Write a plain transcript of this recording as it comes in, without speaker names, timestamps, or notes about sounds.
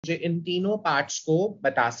मुझे इन तीनों पार्ट्स को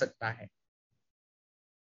बता सकता है.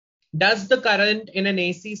 Does the current in an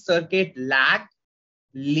AC circuit lag,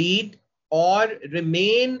 lead, or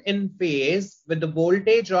remain in phase with the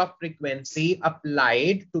voltage or frequency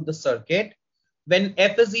applied to the circuit when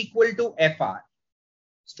F is equal to Fr?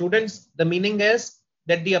 Students, the meaning is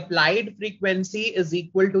that the applied frequency is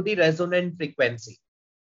equal to the resonant frequency.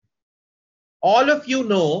 All of you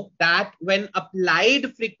know that when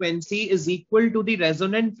applied frequency is equal to the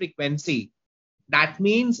resonant frequency, that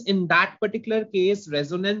means in that particular case,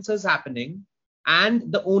 resonance is happening.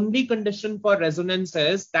 And the only condition for resonance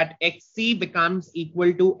is that XC becomes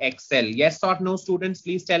equal to XL. Yes or no, students,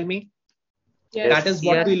 please tell me. Yes. That is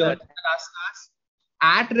what we learned in the last class.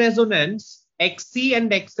 At resonance, XC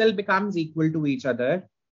and XL becomes equal to each other,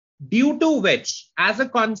 due to which, as a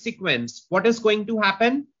consequence, what is going to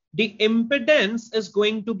happen? The impedance is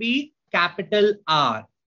going to be capital R.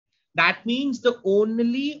 That means the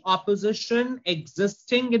only opposition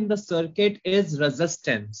existing in the circuit is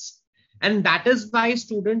resistance. And that is why,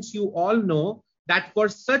 students, you all know that for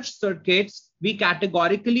such circuits, we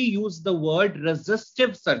categorically use the word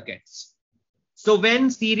resistive circuits. So when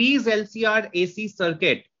series LCR AC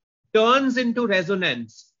circuit turns into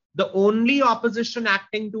resonance, the only opposition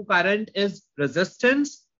acting to current is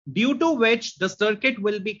resistance, due to which the circuit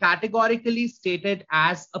will be categorically stated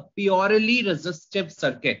as a purely resistive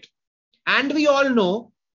circuit. And we all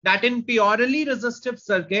know that in purely resistive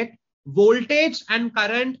circuit, voltage and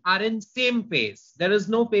current are in same phase. There is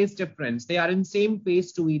no phase difference. They are in same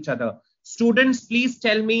phase to each other. Students, please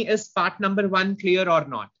tell me, is part number 1 clear or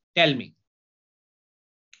not? Tell me.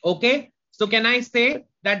 Okay. So can I say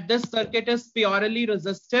that this circuit is purely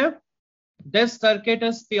resistive? This circuit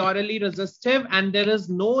is purely resistive and there is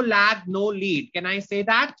no lag, no lead. Can I say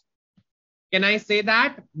that? Can I say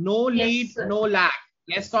that? No lead, Yes, no lag.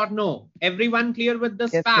 Yes or no? Everyone clear with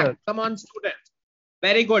this Yes, fact? sir. Come on, students.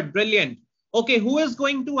 Very good. Brilliant. Okay, who is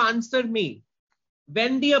going to answer me?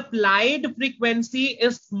 When the applied frequency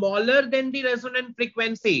is smaller than the resonant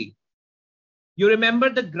frequency. You remember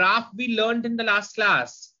the graph we learned in the last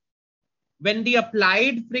class. When the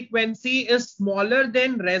applied frequency is smaller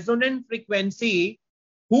than resonant frequency,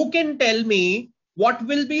 who can tell me what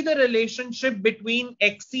will be the relationship between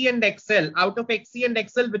XC and XL? Out of XC and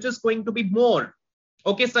XL, which is going to be more?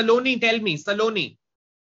 Okay, Saloni, tell me. Saloni.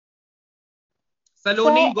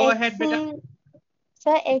 Saloni, Sir, go ahead, beta.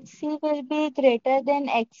 Sir, XC will be greater than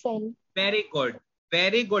XL. Very good.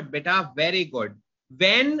 Very good, beta. Very good.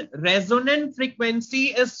 When resonant frequency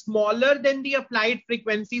is smaller than the applied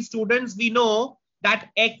frequency, students, we know that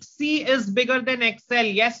XC is bigger than XL.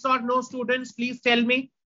 Yes or no, students? Please tell me.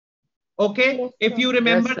 Okay. Yes, If you sir.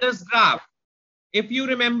 remember Yes, this graph, if you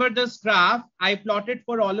remember this graph, I plotted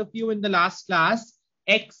for all of you in the last class,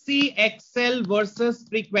 XC, XL versus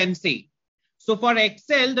frequency. So for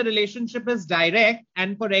XL, the relationship is direct,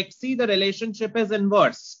 and for XC, the relationship is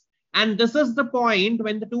inverse. And this is the point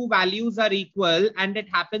when the two values are equal, and it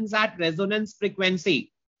happens at resonance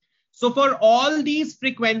frequency. So for all these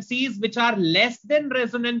frequencies which are less than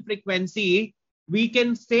resonant frequency, we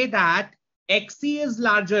can say that XC is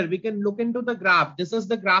larger. We can look into the graph. This is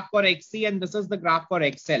the graph for XC and this is the graph for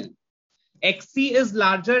XL. XC is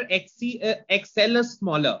larger, XL is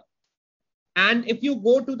smaller. And if you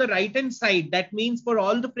go to the right hand side, that means for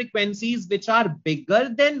all the frequencies which are bigger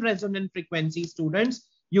than resonant frequency, students,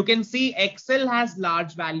 you can see XL has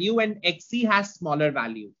large value and XC has smaller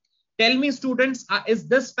value. Tell me, students, is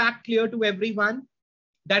this fact clear to everyone?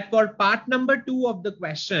 That for part number 2 of the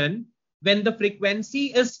question, when the frequency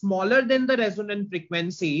is smaller than the resonant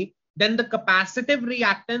frequency, then the capacitive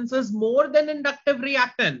reactance is more than inductive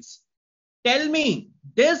reactance. Tell me,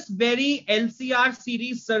 this very LCR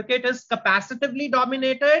series circuit is capacitively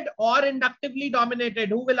dominated or inductively dominated?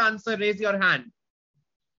 Who will answer? Raise your hand.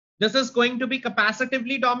 This is going to be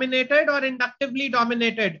capacitively dominated or inductively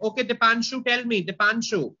dominated? Okay, Dipanshu, tell me.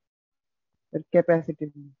 Dipanshu.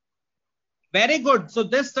 Capacity. Very good. So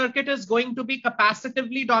this circuit is going to be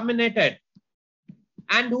capacitively dominated.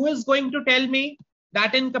 And who is going to tell me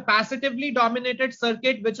that in capacitively dominated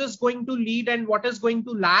circuit, which is going to lead and what is going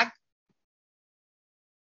to lag?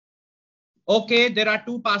 Okay, there are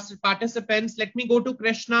two participants. Let me go to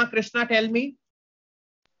Krishna. Krishna, tell me.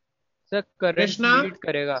 Sir, current Krishna? lead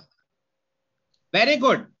करेगा. Very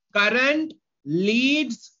good. Current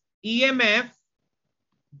leads EMF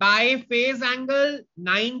by phase angle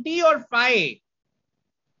 90 or phi?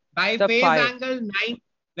 By The phase phi. angle 90.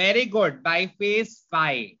 Very good. By phase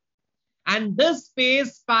phi. And this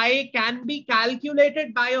phase phi can be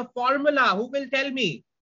calculated by a formula. Who will tell me?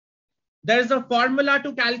 There is a formula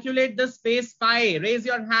to calculate the space pi. Raise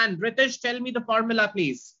your hand. Ritesh, tell me the formula,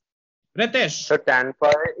 please. Ritesh. So tan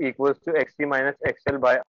phi equals to xc minus xl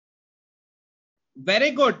by.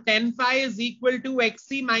 Very good. Tan phi is equal to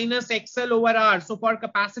xc minus xl over r. So for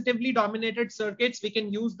capacitively dominated circuits, we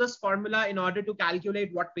can use this formula in order to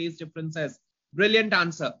calculate what phase difference is. Brilliant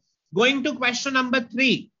answer. Going to question number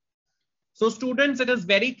 3. So students, it is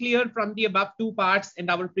very clear from the above two parts in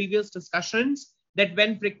our previous discussions that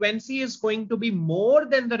when frequency is going to be more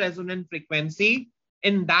than the resonant frequency,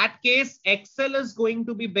 in that case, XL is going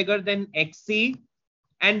to be bigger than XC.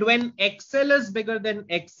 And when XL is bigger than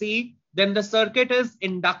XC, then the circuit is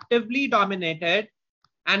inductively dominated.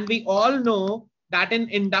 And we all know that in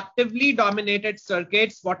inductively dominated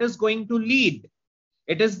circuits, what is going to lead?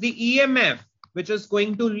 It is the EMF which is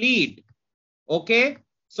going to lead. Okay.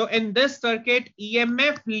 So in this circuit,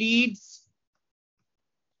 EMF leads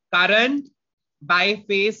current by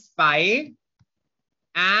phase pi.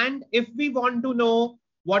 And if we want to know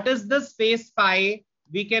what is this phase pi,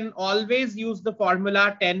 we can always use the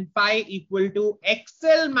formula tan phi equal to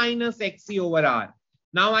XL minus XC over R.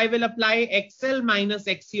 Now I will apply XL minus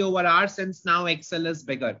XC over R since now XL is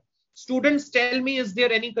bigger. Students, tell me, is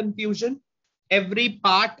there any confusion? Every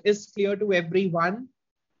part is clear to everyone?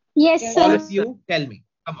 Yes, All sir. of you, tell me.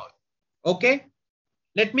 Come on. Okay.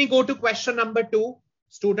 Let me go to question number 2.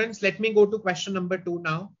 Students, let me go to question number 2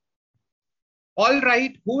 now. All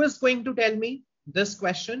right. Who is going to tell me this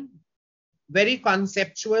question? Very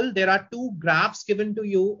conceptual. There are 2 graphs given to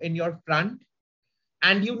you in your front,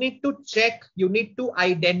 and you need to check, you need to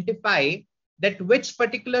identify that which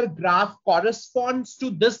particular graph corresponds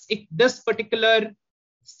to this particular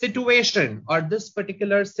situation or this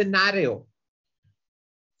particular scenario.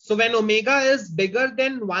 So when omega is bigger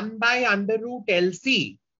than 1 by under root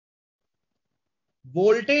LC,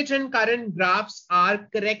 voltage and current graphs are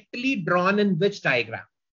correctly drawn in which diagram?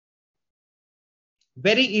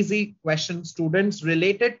 Very easy question, students,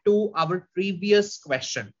 related to our previous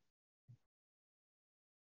question.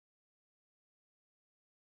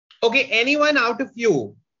 Okay, anyone out of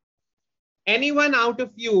you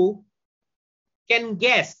can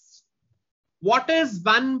guess what is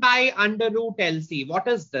 1 by under root LC? What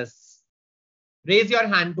is this? Raise your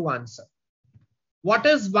hand to answer. What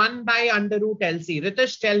is 1 by under root LC?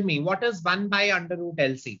 Ritesh, tell me, what is 1 by under root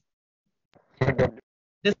LC?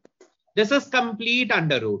 This is complete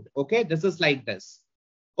under root. Okay, this is like this.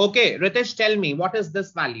 Okay, Ritesh, tell me, what is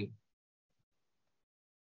this value?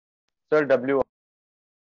 Sir, W.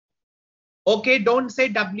 Okay, don't say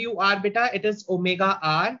WR, beta. It is omega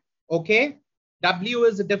R. Okay, W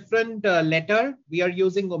is a different letter. We are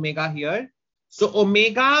using omega here. So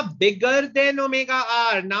omega bigger than omega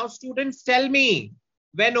R. Now students, tell me,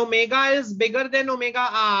 when omega is bigger than omega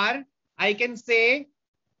R, I can say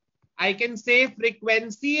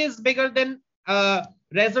frequency is bigger than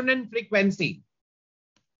resonant frequency.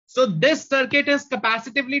 So this circuit is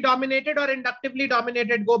capacitively dominated or inductively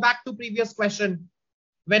dominated? Go back to previous question.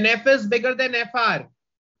 When F is bigger than FR,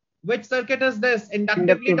 which circuit is this?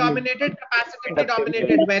 Inductively dominated, capacitively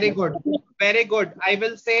dominated. Very good. Very good. I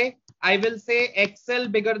will say XL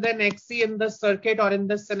bigger than XC in this circuit or in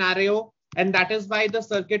this scenario. And that is why the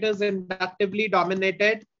circuit is inductively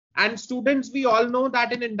dominated. And students, we all know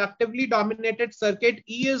that in inductively dominated circuit,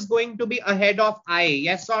 E is going to be ahead of I.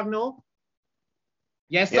 Yes or no?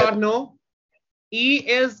 Yes or no? E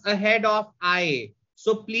is ahead of I.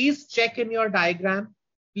 So please check in your diagram.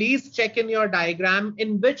 Please check in your diagram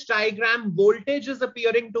in which diagram voltage is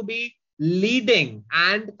appearing to be leading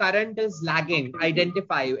and current is lagging.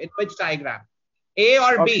 Identify in which diagram. A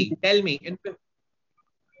or B? Tell me.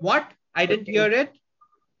 What? I didn't hear it.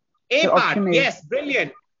 A part. Yes,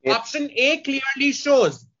 brilliant. Option A clearly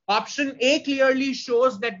shows. Option A clearly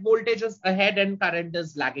shows that voltage is ahead and current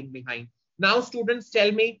is lagging behind. Now, students,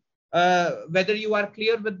 tell me whether you are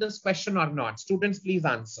clear with this question or not. Students, please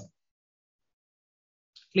answer.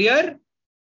 Clear?